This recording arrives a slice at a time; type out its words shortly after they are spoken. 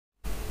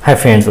Hi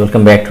friends,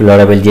 welcome back to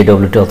Laravel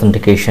JWT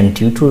authentication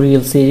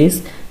tutorial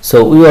series.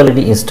 So we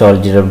already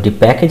installed JWT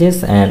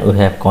packages and we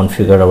have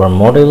configured our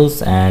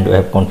models and we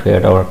have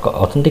configured our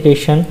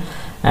authentication,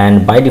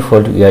 and by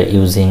default we are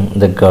using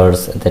the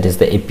GURS, that is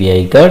the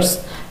API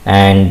GURS,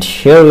 and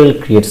here we'll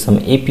create some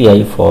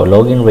API for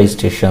login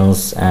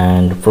registrations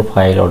and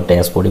profile or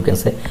dashboard, you can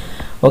say.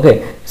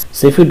 Okay,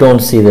 so if you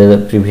don't see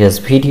the previous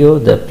video,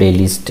 the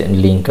playlist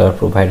link are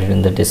provided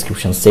in the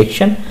description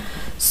section.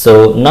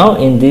 So now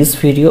in this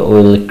video we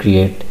will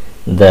create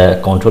the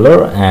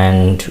controller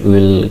and we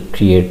will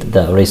create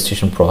the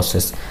registration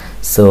process.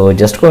 So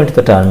just go into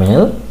the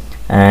terminal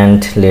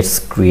and let's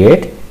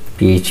create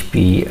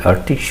PHP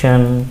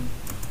artisan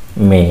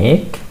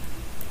make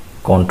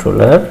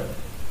controller.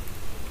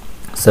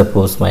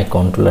 Suppose my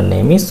controller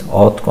name is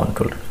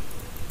AuthController.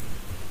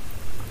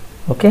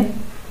 Okay,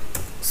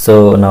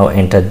 so now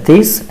enter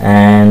this,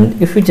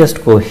 and if you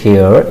just go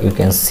here, you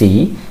can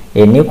see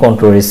a new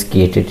controller is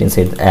created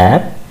inside the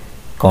app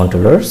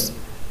controllers,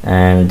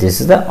 and this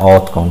is the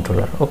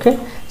AuthController. Okay,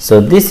 so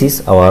this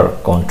is our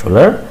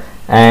controller,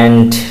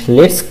 and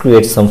let's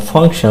create some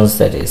functions,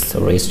 that is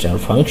register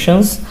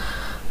functions,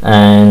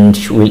 and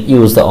we'll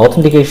use the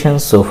authentication.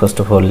 So first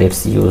of all,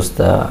 let's use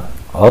the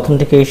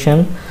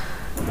authentication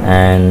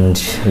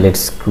and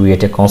let's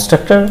create a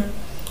constructor.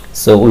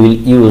 So we will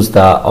use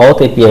the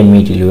auth API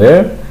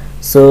middleware.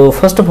 So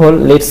first of all,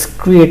 let's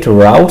create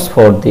routes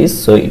for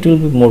this, so it will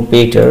be more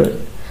better.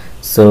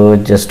 So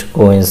just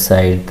go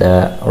inside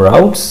the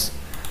routes.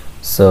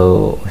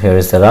 So here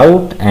is the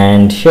route,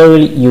 and here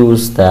we'll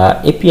use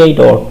the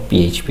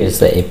api.php as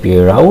the API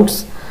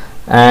routes,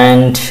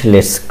 and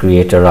let's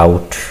create a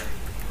route.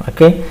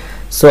 Okay,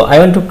 so I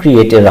want to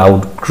create a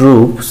route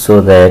group so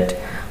that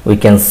we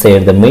can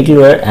save the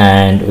middleware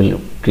and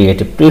we'll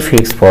create a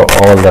prefix for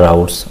all the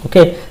routes.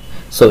 Okay,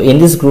 so in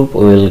this group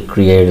we will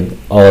create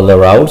all the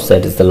routes,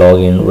 that is the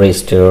login,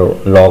 register,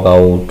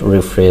 logout,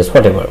 refresh,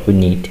 whatever we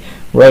need,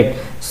 right?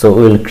 So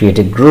we will create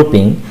a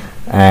grouping,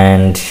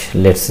 and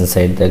let's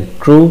inside the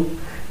group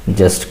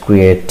just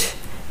create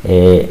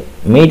a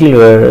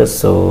middleware.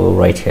 So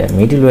right here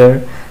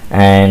middleware,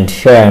 and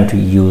here I am to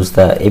use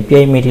the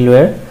API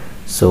middleware.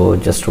 So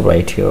just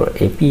write here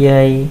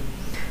API,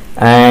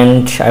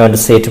 and I want to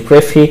set a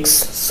prefix.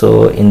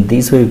 So in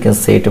this way you can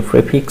set a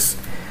prefix.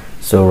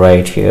 So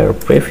right here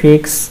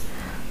prefix,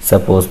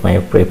 suppose my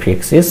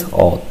prefix is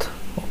auth.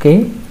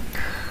 Okay,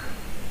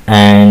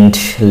 and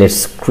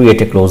let's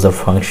create a closer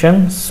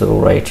function. So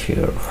right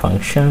here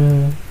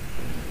function,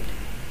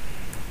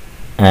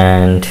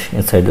 and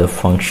inside the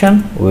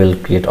function we'll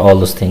create all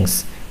those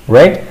things,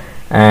 right?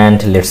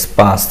 And let's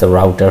pass the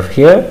router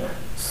here.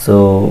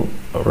 So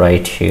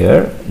right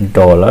here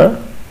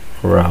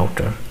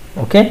 $router.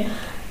 Okay,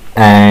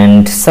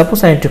 and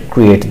suppose I need to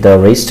create the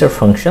register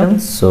function.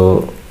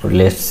 So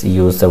let's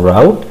use the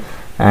route,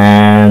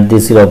 and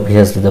this is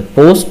obviously the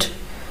post,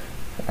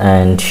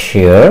 and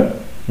here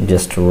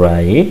just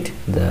write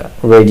the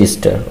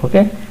register.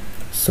 Okay,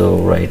 so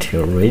right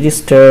here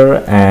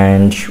register,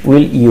 and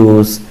we'll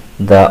use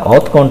the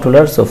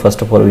AuthController. So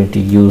first of all we need to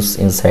use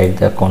inside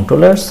the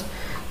controllers,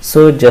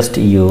 so just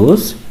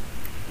use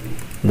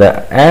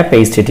the app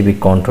HTTP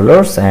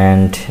controllers,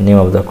 and name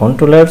of the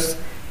controllers,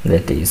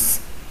 that is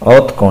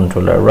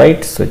AuthController,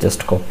 right? So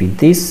just copy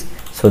this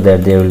so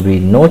that there will be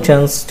no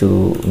chance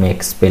to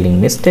make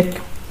spelling mistake,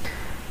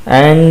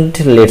 and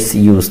let's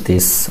use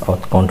this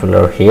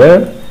AuthController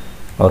here,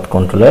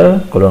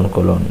 AuthController :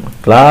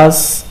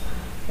 class,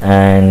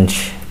 and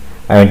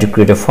I want to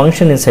create a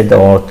function inside the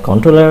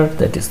AuthController,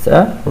 that is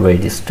the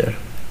register,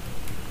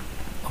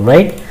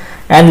 right?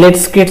 And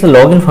let's create the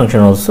login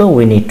function also.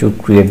 We need to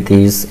create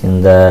this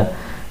in the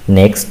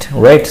next,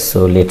 right?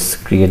 So let's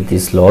create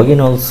this login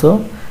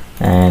also,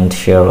 and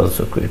here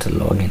also create a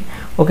login.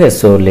 Okay,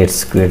 so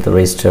let's create the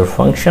register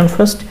function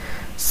first.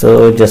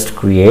 So just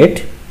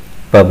create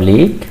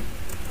public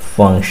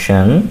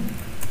function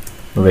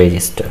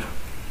register.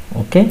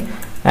 Okay,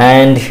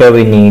 and here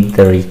we need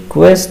the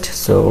request.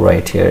 So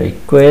right here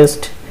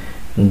request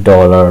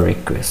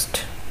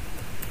 $request,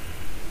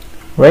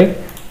 right?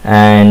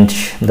 And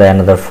the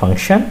another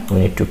function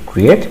we need to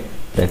create,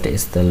 that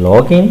is the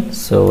login.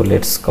 So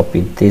let's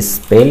copy this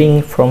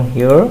spelling from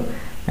here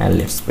and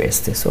let's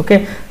paste this.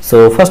 Okay,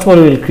 so first of all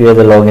we will create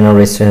the login and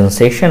registration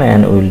section,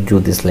 and we will do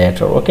this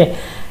later. Okay,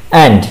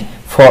 and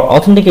for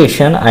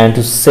authentication I want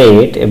to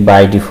set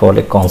by default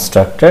a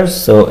constructor.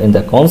 So in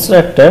the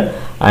constructor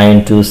I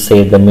want to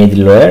set the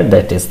middleware,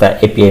 that is the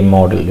API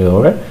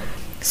middleware.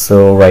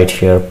 So right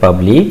here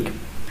public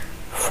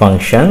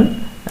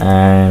function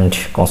and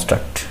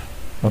construct.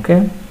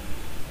 Okay,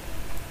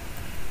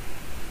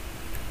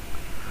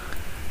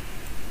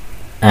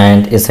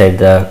 and inside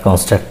the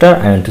constructor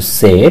I want to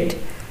set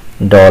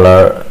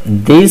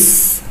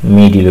 $this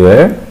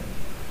middleware.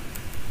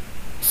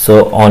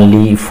 So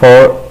only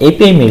for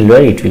API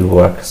middleware it will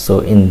work.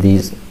 So in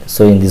this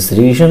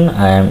region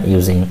I am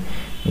using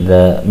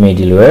the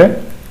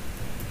middleware,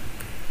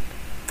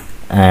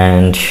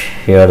 and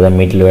here the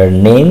middleware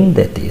name,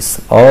 that is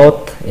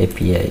auth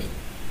API.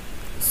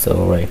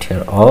 So right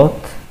here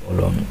auth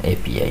colon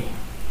API,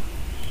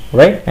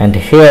 right? And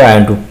here I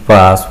am to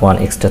pass one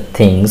extra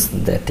things,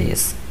 that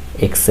is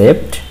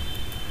accept,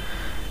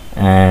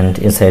 and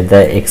inside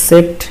the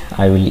accept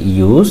I will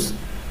use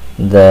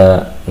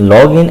the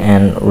login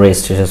and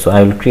registration. So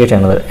I will create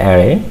another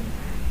array,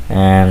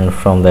 and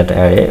from that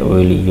array we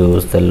will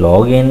use the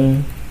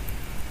login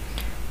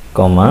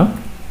comma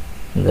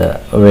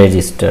the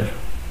register.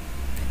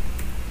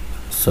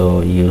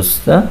 So use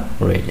the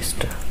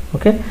register.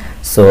 Okay,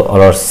 so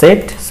all are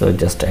set. So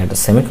just add a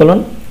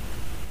semicolon.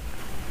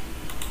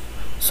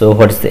 So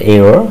what is the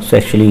error? So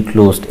actually you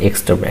closed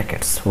extra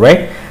brackets,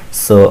 right?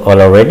 So all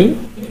are ready.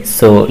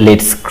 So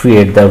let's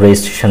create the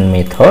registration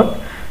method.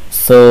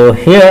 So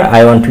here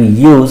I want to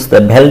use the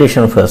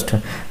validation first,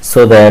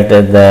 so that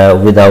the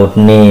without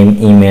name,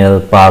 email,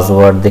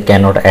 password they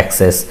cannot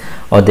access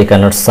or they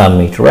cannot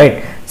submit,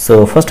 right?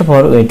 So first of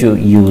all we need to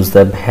use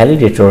the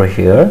validator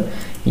here.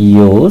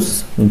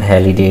 Use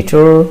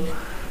validator,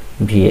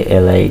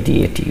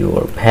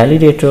 validator,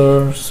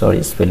 validator,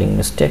 sorry, spelling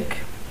mistake,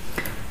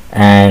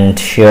 and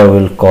here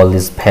we'll call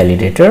this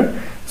validator.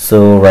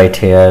 So right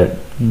here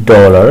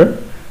dollar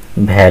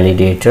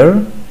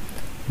validator,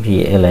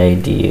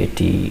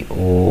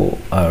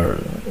 validator,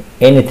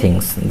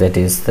 anything that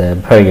is the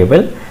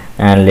variable,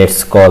 and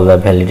let's call the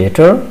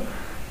validator,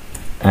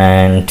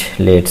 and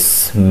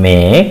let's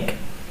make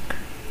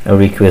a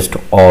request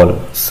all.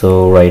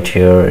 So right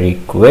here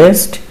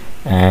request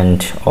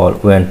and all,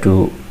 we want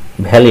to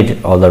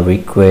validate all the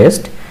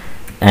request,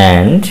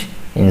 and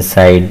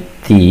inside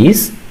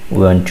these we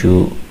want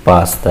to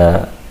pass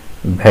the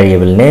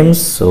variable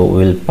names. So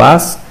we'll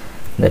pass,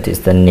 that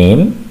is the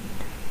name,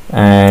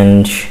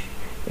 and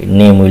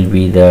name will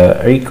be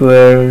the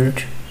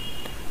required,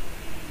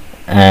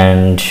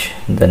 and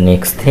the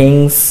next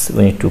things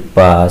we need to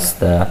pass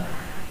the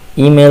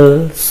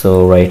email.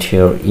 So right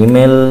here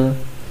email,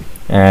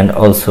 and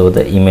also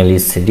the email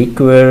is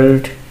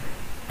required,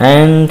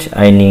 and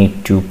I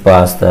need to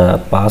pass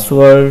the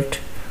password,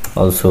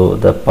 also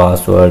the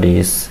password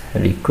is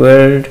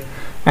required,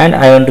 and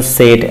I want to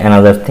set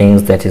another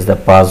things, that is the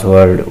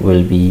password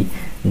will be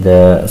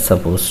the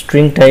suppose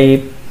string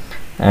type,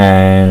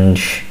 and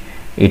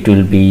it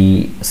will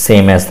be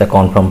same as the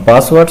confirm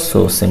password.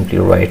 So simply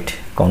write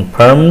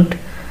confirmed,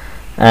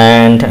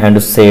 and I want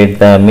to set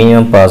the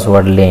minimum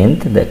password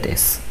length, that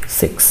is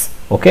 6.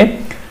 Okay,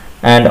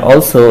 and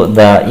also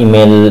the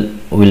email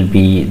will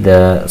be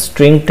the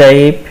string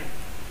type,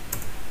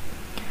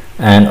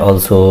 and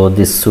also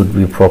this should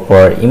be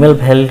proper email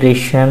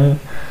validation,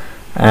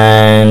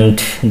 and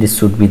this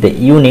should be the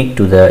unique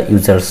to the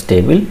users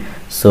table.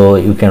 So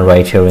you can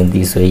write here in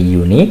this way,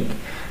 unique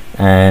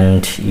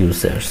and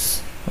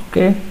users.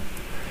 Okay,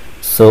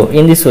 so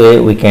in this way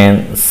we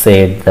can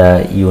set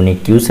the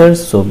unique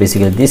users. So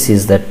basically this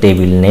is the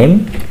table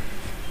name,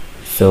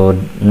 so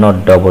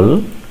not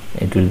double,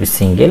 it will be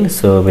single.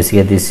 So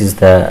basically this is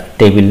the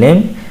table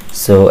name.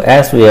 So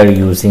as we are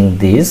using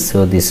this,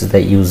 so this is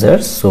the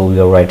users, so we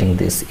are writing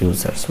this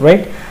users,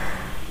 right?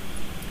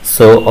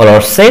 So all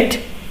are set.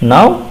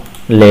 Now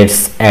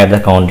let's add the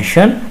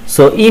condition.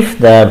 So if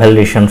the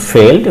validation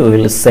failed, we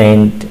will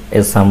send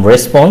some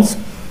response.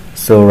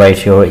 So write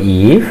here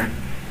if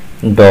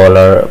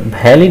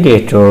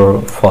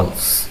 $validator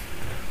false,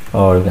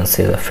 or you can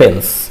say the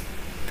fails,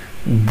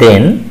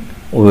 then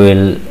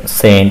we'll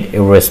send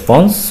a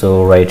response.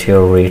 So write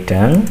here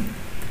return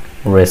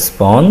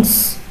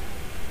response,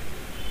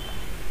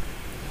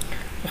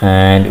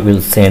 and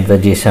we'll send the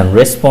JSON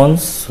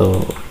response.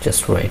 So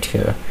just write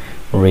here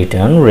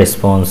return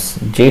response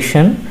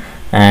JSON,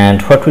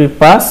 and what we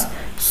pass,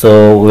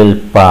 so we'll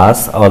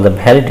pass all the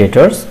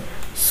validators.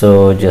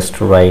 So just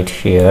write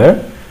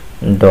here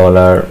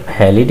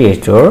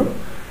 $validator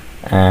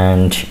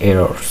and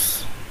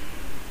errors.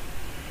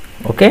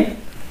 Okay,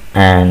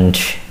 and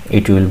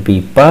it will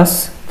be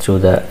passed through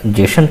the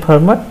JSON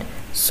format.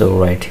 So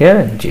write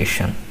here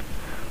JSON.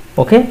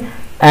 Okay,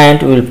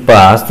 and we'll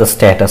pass the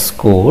status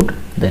code,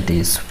 that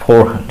is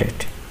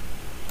 400.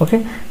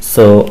 Okay,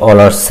 so all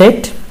are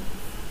set.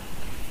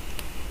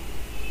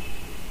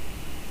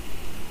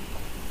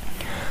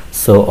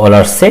 So all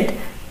are set,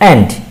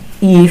 and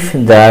if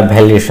the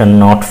validation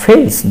not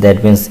fails,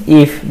 that means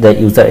if the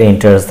user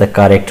enters the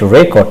correct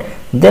record,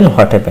 then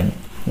what happen?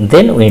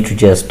 Then we need to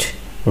just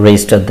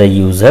register the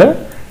user.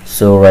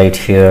 So right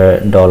here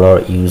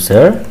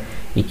 $user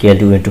equal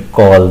to, we need to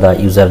call the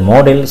user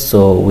model.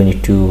 So we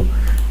need to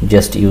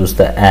just use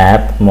the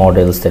app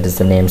models, that is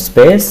the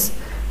namespace,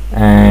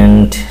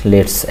 and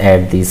let's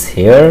add this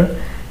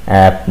here,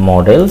 app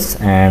models,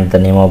 and the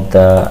name of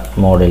the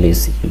model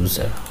is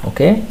user.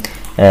 Okay,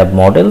 app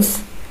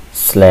models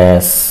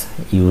slash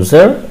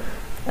user,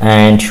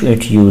 and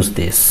should use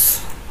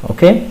this.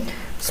 Okay,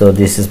 so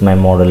this is my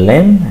model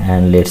name,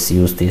 and let's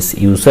use this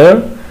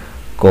user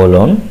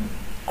colon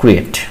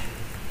create.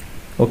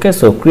 Okay,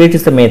 so create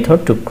is the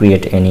method to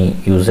create any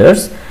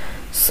users.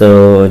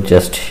 So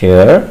just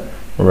here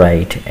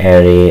write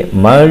array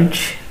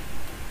merge,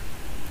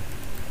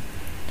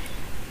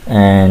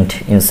 and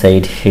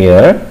inside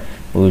here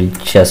we'll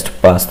just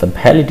pass the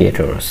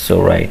validator.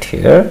 So right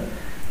here,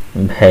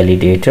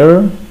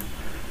 validator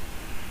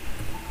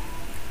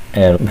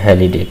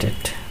validated.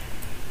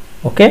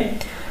 Okay,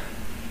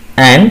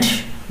 and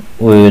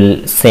we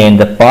will send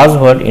the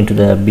password into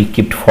the be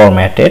kept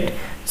formatted.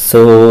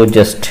 So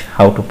just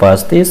how to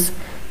pass this?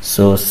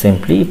 So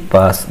simply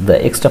pass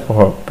the extra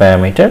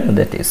parameter,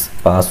 that is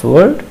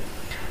password,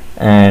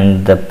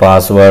 and the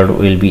password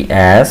will be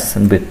as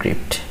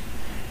bcrypt.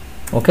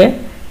 Okay,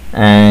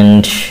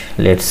 and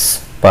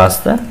let's pass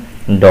the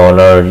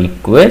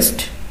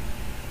 $request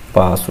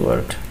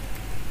password.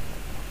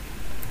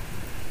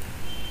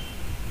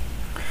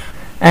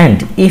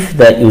 And if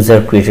the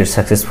user created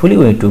successfully,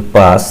 we need to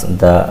pass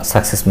the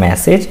success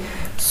message.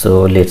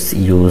 So let's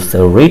use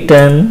the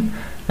return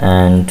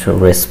and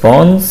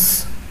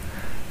response,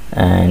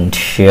 and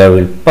here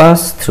we'll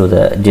pass through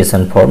the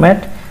JSON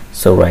format.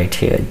 So right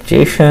here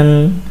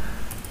JSON,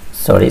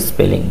 sorry,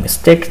 spelling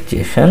mistake,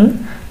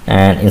 JSON,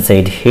 and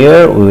inside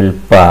here we will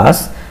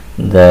pass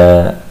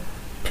the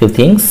few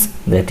things.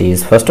 That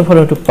is, first of all,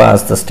 we have to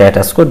pass the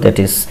status code, that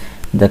is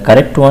the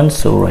correct one.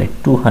 So write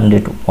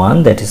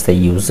 201, that is the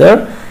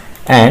user,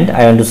 and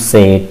I want to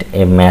set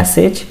a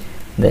message,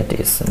 that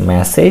is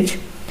message,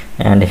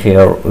 and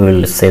here we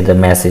will say the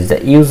message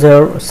the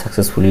user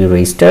successfully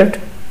registered.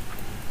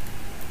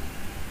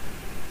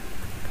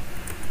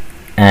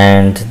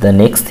 And the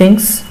next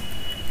things,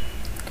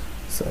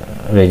 so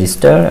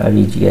register,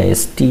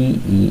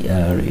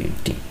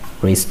 REGISTERED,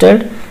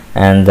 registered.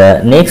 And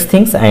the next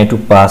things, I need to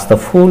pass the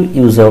full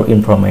user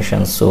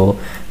information. So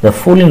the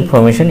full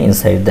information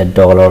inside the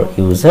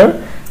 $user,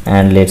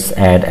 and let's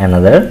add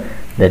another,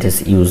 that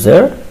is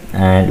user,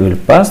 and we'll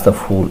pass the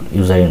full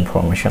user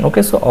information.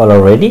 Okay, so all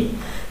are ready.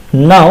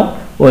 Now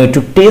we need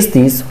to test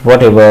this,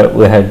 whatever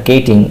we are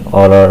getting,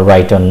 all are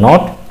right or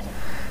not.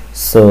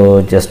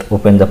 So just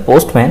open the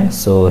Postman.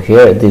 So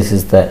here this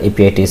is the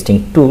API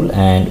testing tool,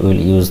 and we'll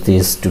use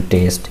this to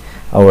test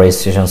our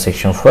registration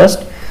section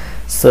first.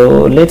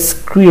 So let's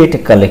create a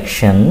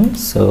collection.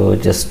 So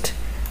just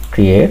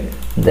create,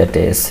 that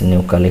is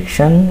new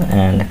collection,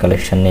 and the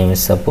collection name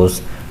is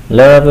suppose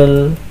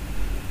Laravel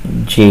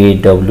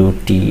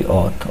JWT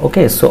auth.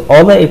 Okay, so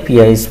all the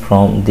APIs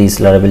from this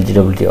Laravel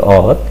JWT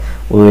auth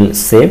we will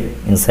save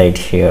inside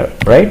here,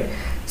 right?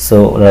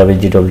 So Laravel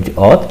JWT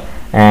auth,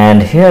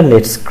 and here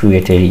let's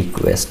create a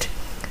request.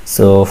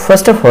 So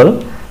first of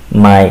all,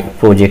 my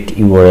project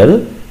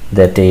URL,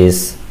 that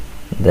is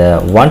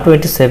the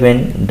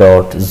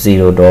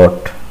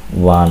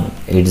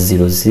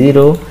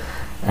 127.0.1800,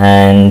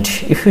 and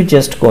if you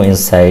just go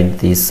inside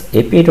this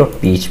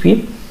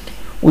api.php,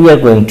 we are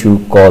going to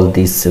call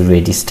this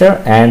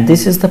register, and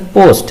this is the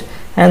post,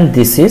 and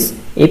this is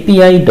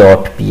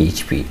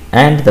api.php,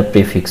 and the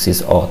prefix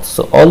is auth.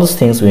 So all those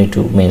things we need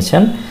to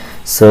mention.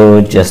 So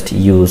just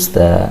use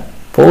the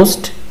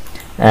post,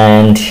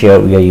 and here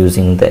we are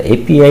using the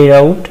API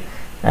route,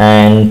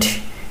 and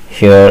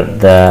here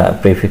the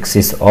prefix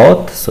is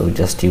auth. So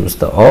just use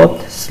the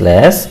auth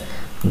slash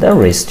the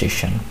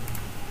registration.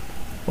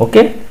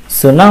 Okay,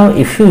 so now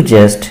if you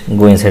just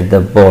go inside the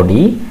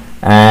body,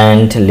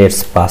 and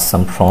let's pass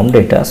some form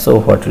data. So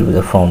what will be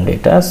the form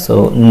data?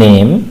 So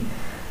name,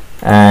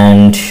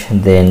 and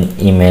then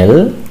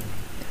email,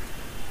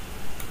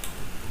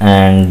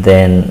 and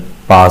then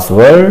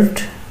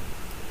password,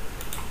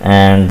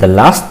 and the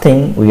last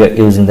thing we are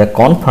using the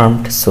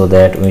confirmed, so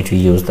that we need to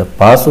use the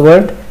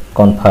password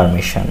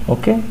confirmation.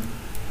 Okay,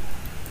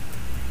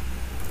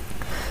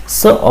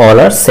 so all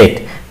are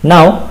set.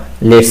 Now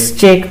let's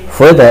check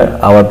whether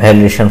our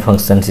validation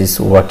functions is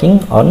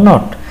working or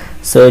not.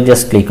 So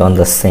just click on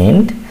the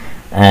send,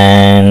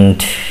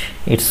 and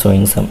it's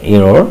showing some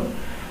error.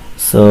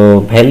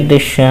 So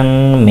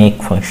validation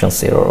make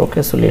functions error.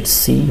 Okay, so let's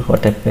see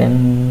what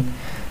happened.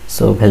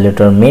 So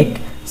validator make,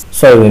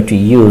 so we have to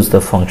use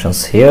the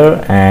functions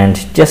here, and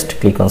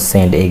just click on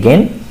send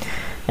again,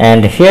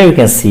 and here you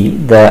can see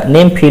the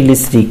name field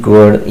is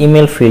required,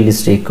 email field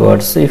is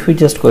required. So if we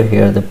just go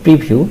here, the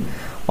preview,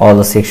 all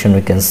the section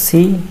we can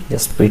see,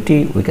 just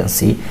pretty, we can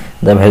see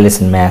the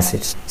validation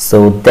message.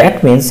 So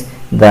that means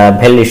the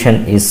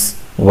validation is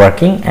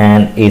working,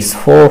 and it's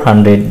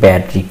 400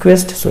 bad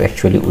request. So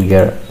actually we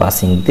are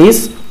passing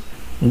this.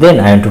 Then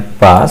I have to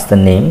pass the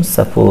name.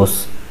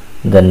 Suppose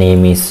the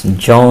name is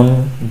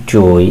John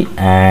Joy,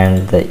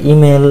 and the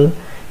email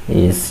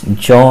is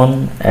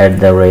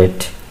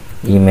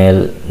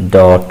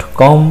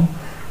john@email.com,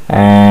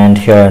 and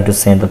here I have to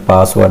send the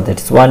password,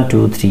 that is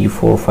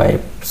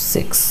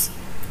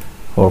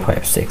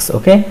 123456.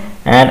 Okay,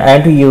 and I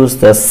have to use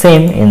the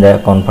same in the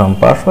confirm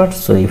password.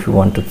 So if you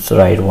want to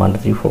write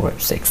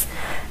 123456,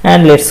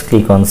 and let's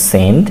click on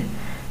send,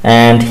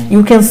 and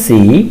you can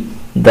see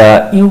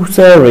the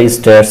user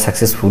registered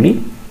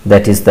successfully,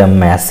 that is the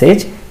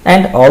message,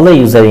 and all the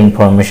user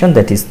information,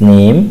 that is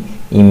name,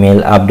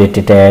 email,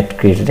 updated at,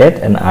 created at,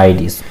 and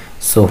IDs.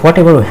 So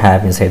whatever we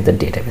have inside the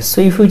database. So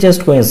if we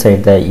just go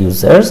inside the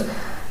users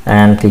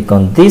and click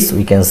on this,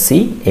 we can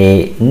see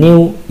a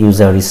new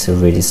user is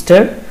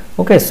registered.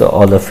 Okay, so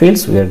all the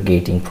fields we are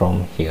getting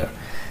from here.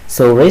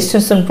 So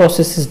registration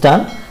process is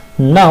done.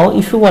 Now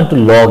if you want to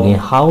log in,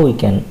 how we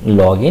can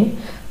log in?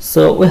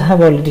 So we have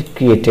already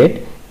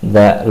created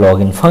the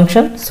login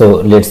function.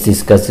 So let's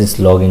discuss this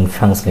login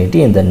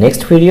functionality in the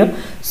next video.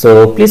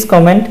 So please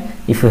comment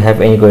if you have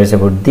any queries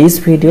about this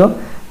video,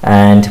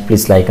 and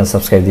please like and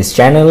subscribe this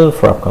channel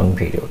for upcoming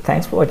video.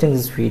 Thanks for watching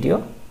this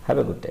video. Have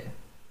a good day.